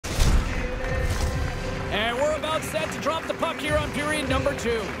Everyone's set to drop the puck here on period number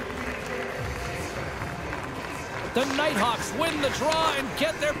 2. The Nighthawks win the draw and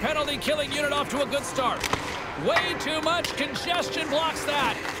get their penalty-killing unit off to a good start. Way too much congestion blocks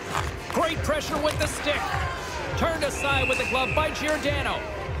that. Great pressure with the stick. Turned aside with the glove by Giordano.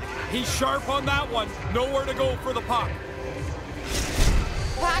 He's sharp on that one. Nowhere to go for the puck.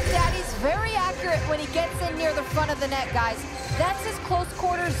 Pack Daddy's very accurate when he gets in near the front of the net, guys. That's his close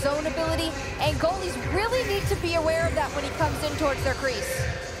quarters zone ability, and goalies really need to be aware of that when he comes in towards their crease.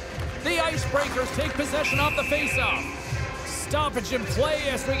 The Icebreakers take possession off the faceoff. Stoppage in play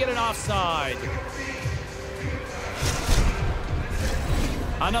as we get an offside.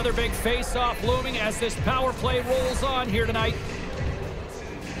 Another big face-off looming as this power play rolls on here tonight.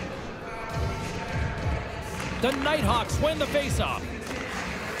 The Nighthawks win the face-off.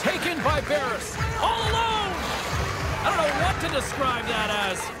 Taken by Barris. All alone! I don't know what to describe that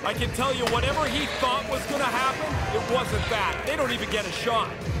as. I can tell you, whatever he thought was going to happen, it wasn't that. They don't even get a shot.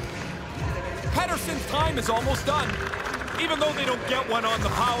 Pettersson's time is almost done. Even though they don't get one on the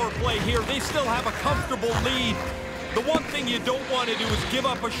power play here, they still have a comfortable lead. The one thing you don't want to do is give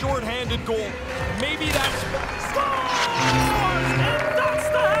up a shorthanded goal. Maybe that's... Scores! And that's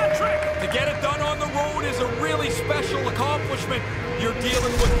the hat trick! To get it done on the road is a really special accomplishment. You're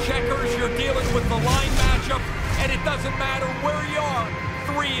dealing with checkers, you're dealing with the line matchup, and it doesn't matter where you are.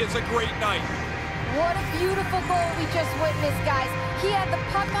 3 is a great night. What a beautiful goal we just witnessed, guys. He had the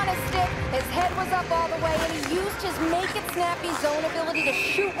puck on his stick, his head was up all the way, and he used his make-it-snappy zone ability to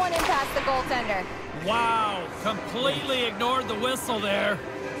shoot one in past the goaltender. Wow, completely ignored the whistle there.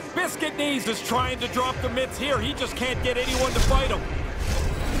 Biscuit Knees is trying to drop the mitts here. He just can't get anyone to fight him.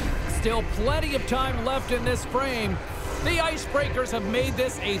 Still plenty of time left in this frame. The Icebreakers have made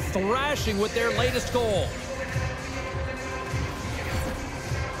this a thrashing with their latest goal.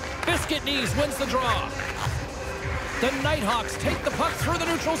 Biscuit Knees wins the draw. The Nighthawks take the puck through the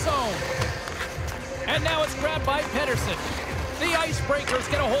neutral zone. And now it's grabbed by Pettersson. The Icebreakers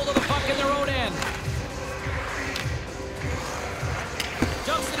get a hold of the puck in their own end.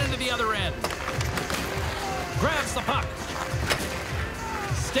 Dumps it into the other end. Grabs the puck.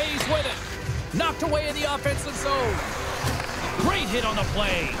 Stays with it. Knocked away in the offensive zone. Great hit on the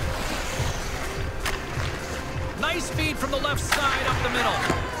play. Nice feed from the left side up the middle.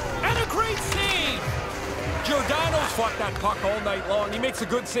 And a great save. Giordano's fought that puck all night long. He makes a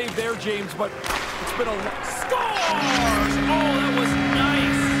good save there, James, but it's been a... Scores! Oh, that was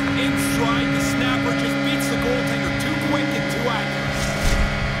nice. In stride, the snapper just beats the goaltender. Too quick and too accurate.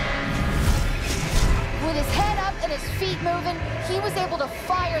 With his head up and his feet moving, he was able to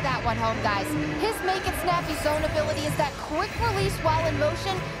fire that one home, guys. His make-it-snappy zone ability is that quick release while in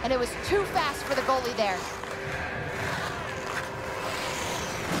motion, and it was too fast for the goalie there.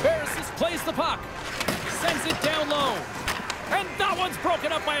 Barris plays the puck. Sends it down low. And that one's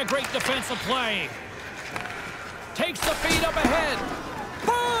broken up by a great defensive play. Takes the feed up ahead.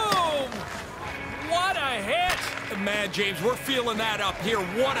 Boom! What a hit! Man, James, we're feeling that up here.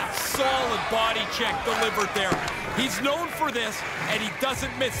 What a solid body check delivered there. He's known for this, and he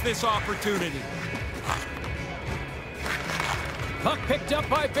doesn't miss this opportunity. Puck picked up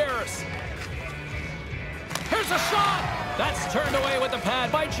by Barris. Here's a shot! That's turned away with the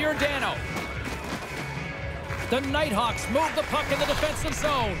pad by Giordano. The Nighthawks move the puck in the defensive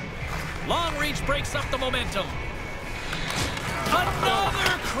zone. Long reach breaks up the momentum.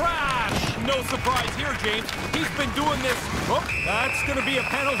 Another crash! No surprise here, James. He's been doing this. Oh, that's going to be a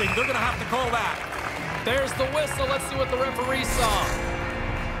penalty. They're going to have to call that. There's the whistle. Let's see what the referee saw.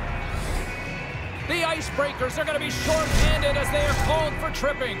 The Icebreakers are going to be short-handed as they are called for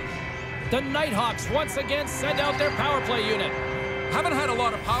tripping. The Nighthawks once again send out their power play unit. Haven't had a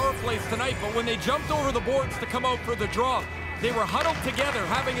lot of power plays tonight, but when they jumped over the boards to come out for the draw, they were huddled together,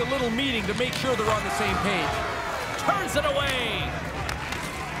 having a little meeting to make sure they're on the same page. Turns it away.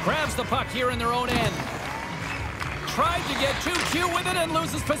 Grabs the puck here in their own end. Tried to get too cute with it and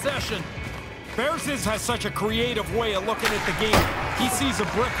loses possession. Bears has such a creative way of looking at the game. He sees a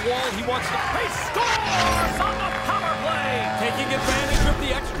brick wall, he wants to... He scores on the power play! Taking advantage of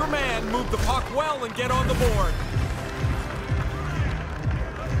the extra man, move the puck well and get on the board.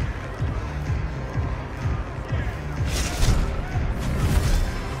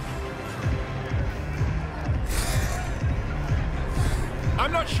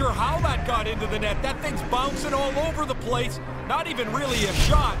 I'm not sure how that got into the net. That thing's bouncing all over the place. Not even really a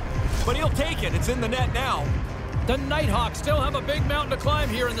shot, but he'll take it. It's in the net now. The Nighthawks still have a big mountain to climb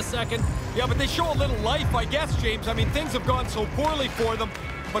here in the second. Yeah, but they show a little life, I guess, James. I mean, things have gone so poorly for them,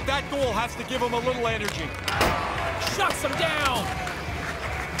 but that goal has to give them a little energy. Shuts them down.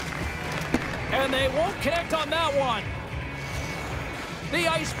 And they won't connect on that one. The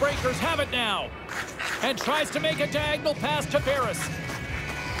Icebreakers have it now. And tries to make a diagonal pass to Barris.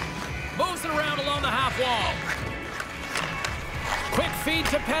 Moves it around along the half wall. Quick feed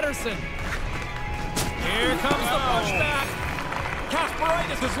to Pedersen. Here comes the pushback.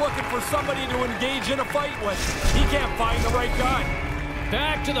 Kasparaitis is looking for somebody to engage in a fight with. He can't find the right guy.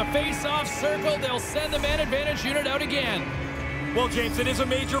 Back to the face-off circle. They'll send the man advantage unit out again. Well, James, it is a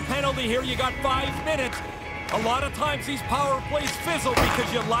major penalty here. You got 5 minutes. A lot of times these power plays fizzle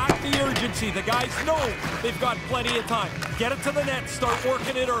because you lack the urgency. The guys know they've got plenty of time. Get it to the net. Start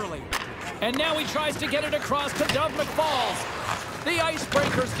working it early. And now he tries to get it across to Dove McFalls. The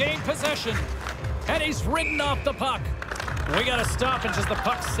Icebreakers gain possession. And he's ridden off the puck. We got to stop as the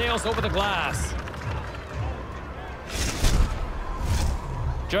puck sails over the glass.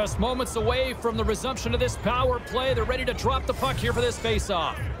 Just moments away from the resumption of this power play. They're ready to drop the puck here for this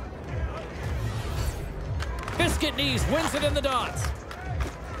face-off. Biscuit Knees wins it in the dots.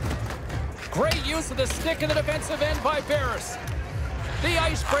 Great use of the stick in the defensive end by Barris. The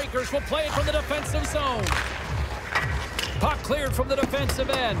Icebreakers will play it from the defensive zone. Puck cleared from the defensive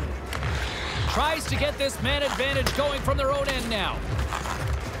end. Tries to get this man advantage going from their own end now.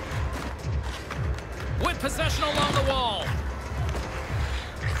 With possession along the wall.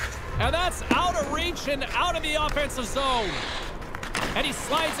 And that's out of reach and out of the offensive zone. And he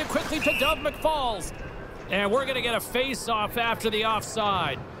slides it quickly to Dove McFalls. And we're going to get a face-off after the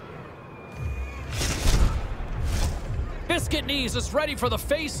offside. Biscuit Knees is ready for the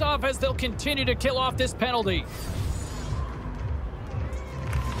face-off as they'll continue to kill off this penalty.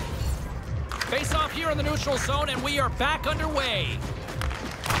 Face-off here in the neutral zone, and we are back underway.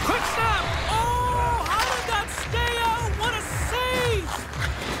 Quick snap! Oh, how did that stay out? What a save!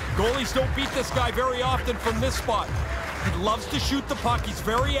 Goalies don't beat this guy very often from this spot. He loves to shoot the puck. He's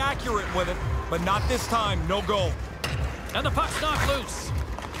very accurate with it, but not this time. No goal. And the puck's knocked loose.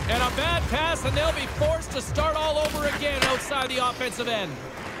 And a bad pass, and they'll be forced to start all over again outside the offensive end.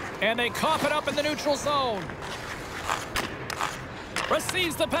 And they cough it up in the neutral zone.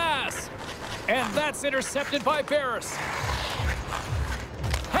 Receives the pass. And that's intercepted by Barris.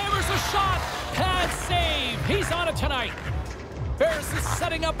 Hammers a shot. Pad save. He's on it tonight. Barris is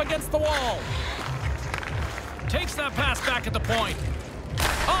setting up against the wall. Takes that pass back at the point.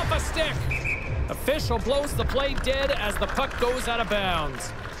 Off a stick. Official blows the play dead as the puck goes out of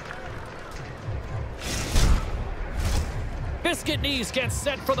bounds. Biscuit Knees gets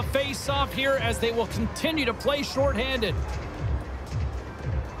set for the face-off here as they will continue to play shorthanded.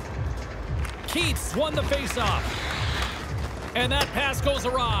 Keats won the face-off. And that pass goes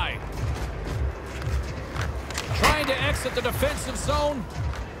awry. Trying to exit the defensive zone.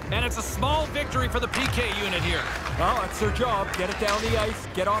 And it's a small victory for the PK unit here. Well, that's their job. Get it down the ice,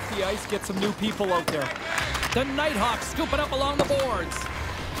 get off the ice, get some new people out there. The Nighthawks scoop it up along the boards.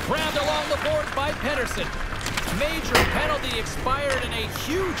 Grabbed along the board by Pedersen. Major penalty expired and a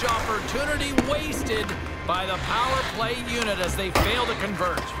huge opportunity wasted by the power play unit as they fail to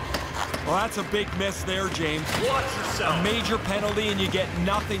convert. Well, that's a big miss there, James. Watch yourself. A major penalty and you get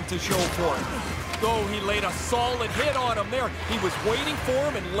nothing to show for it. Though he laid a solid hit on him there. He was waiting for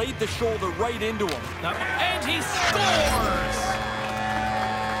him and laid the shoulder right into him. And he scores!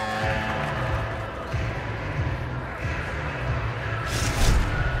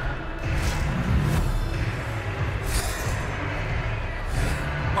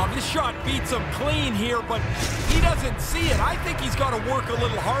 This shot beats him clean here, but he doesn't see it. I think he's got to work a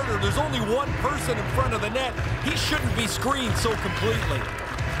little harder. There's only one person in front of the net. He shouldn't be screened so completely.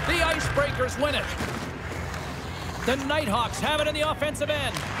 The Icebreakers win it. The Nighthawks have it in the offensive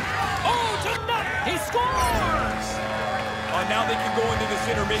end. Oh, to net! He scores! Now they can go into this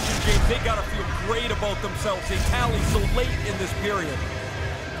intermission, James. They got to feel great about themselves. They tally so late in this period.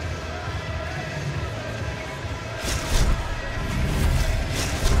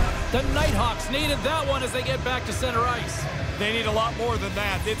 The Nighthawks needed that one as they get back to center ice. They need a lot more than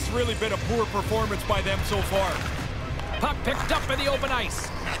that. It's really been a poor performance by them so far. Puck picked up in the open ice.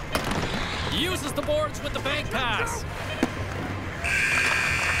 Uses the boards with the bank pass.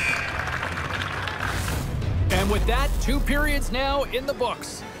 And with that, 2 periods now in the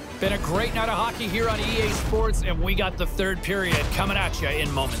books. Been a great night of hockey here on EA Sports, and we got the 3rd period coming at you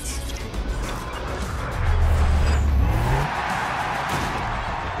in moments.